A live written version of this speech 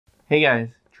Hey guys,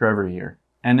 Trevor here,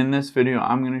 and in this video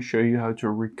I'm going to show you how to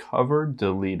recover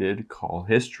deleted call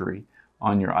history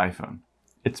on your iPhone.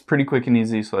 It's pretty quick and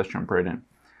easy, so let's jump right in.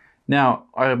 Now,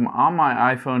 I'm on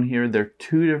my iPhone here. There are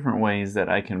two different ways that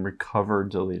I can recover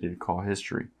deleted call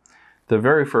history. The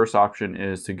very first option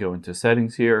is to go into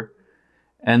settings here,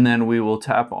 and then we will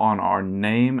tap on our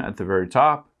name at the very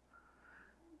top,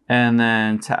 and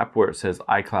then tap where it says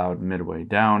iCloud midway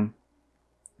down,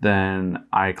 then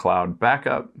iCloud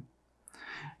backup.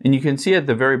 And you can see at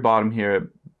the very bottom here,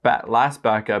 last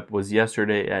backup was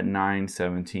yesterday at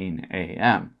 9:17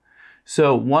 a.m.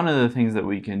 So one of the things that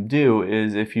we can do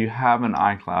is if you have an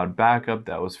iCloud backup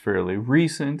that was fairly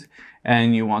recent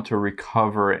and you want to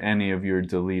recover any of your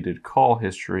deleted call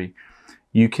history,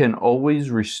 you can always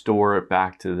restore it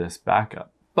back to this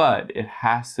backup. But it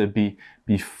has to be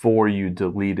before you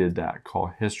deleted that call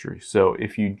history. So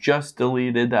if you just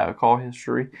deleted that call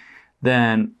history,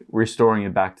 then restoring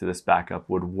it back to this backup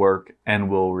would work and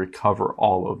will recover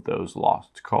all of those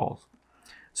lost calls.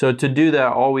 So to do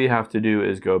that, all we have to do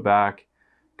is go back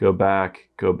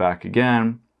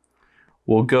again.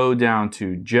 We'll go down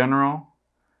to General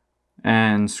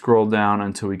and scroll down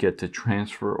until we get to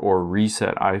Transfer or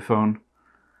Reset iPhone.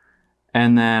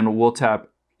 And then we'll tap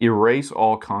Erase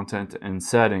All Content and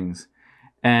Settings.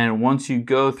 And once you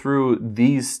go through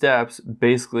these steps,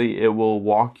 basically it will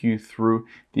walk you through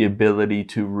the ability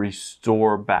to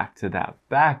restore back to that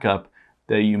backup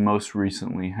that you most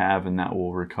recently have, and that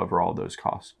will recover all those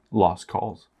lost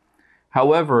calls.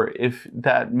 However, if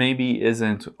that maybe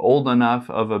isn't old enough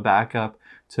of a backup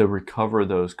to recover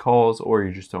those calls, or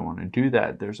you just don't want to do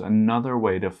that, there's another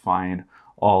way to find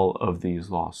all of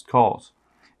these lost calls.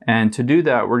 And to do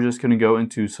that, we're just going to go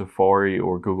into Safari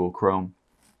or Google Chrome.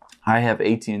 I have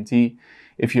AT&T.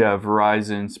 If you have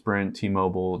Verizon, Sprint,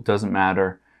 T-Mobile, it doesn't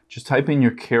matter. Just type in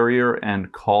your carrier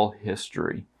and call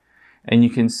history. And you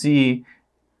can see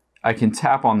I can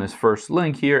tap on this first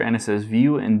link here and it says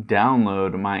view and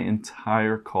download my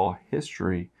entire call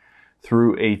history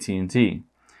through AT&T.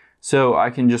 So I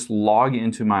can just log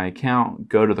into my account,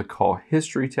 go to the call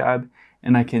history tab,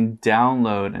 and I can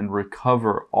download and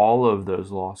recover all of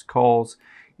those lost calls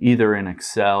either in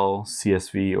Excel,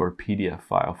 CSV, or PDF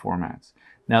file formats.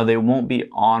 Now they won't be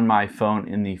on my phone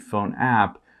in the phone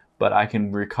app, but I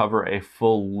can recover a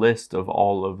full list of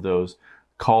all of those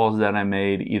calls that I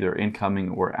made, either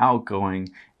incoming or outgoing,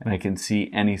 and I can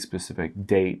see any specific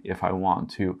date if I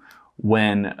want to,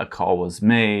 when a call was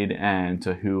made and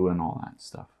to who and all that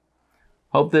stuff.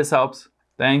 Hope this helps.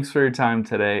 Thanks for your time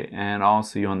today, and I'll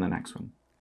see you on the next one.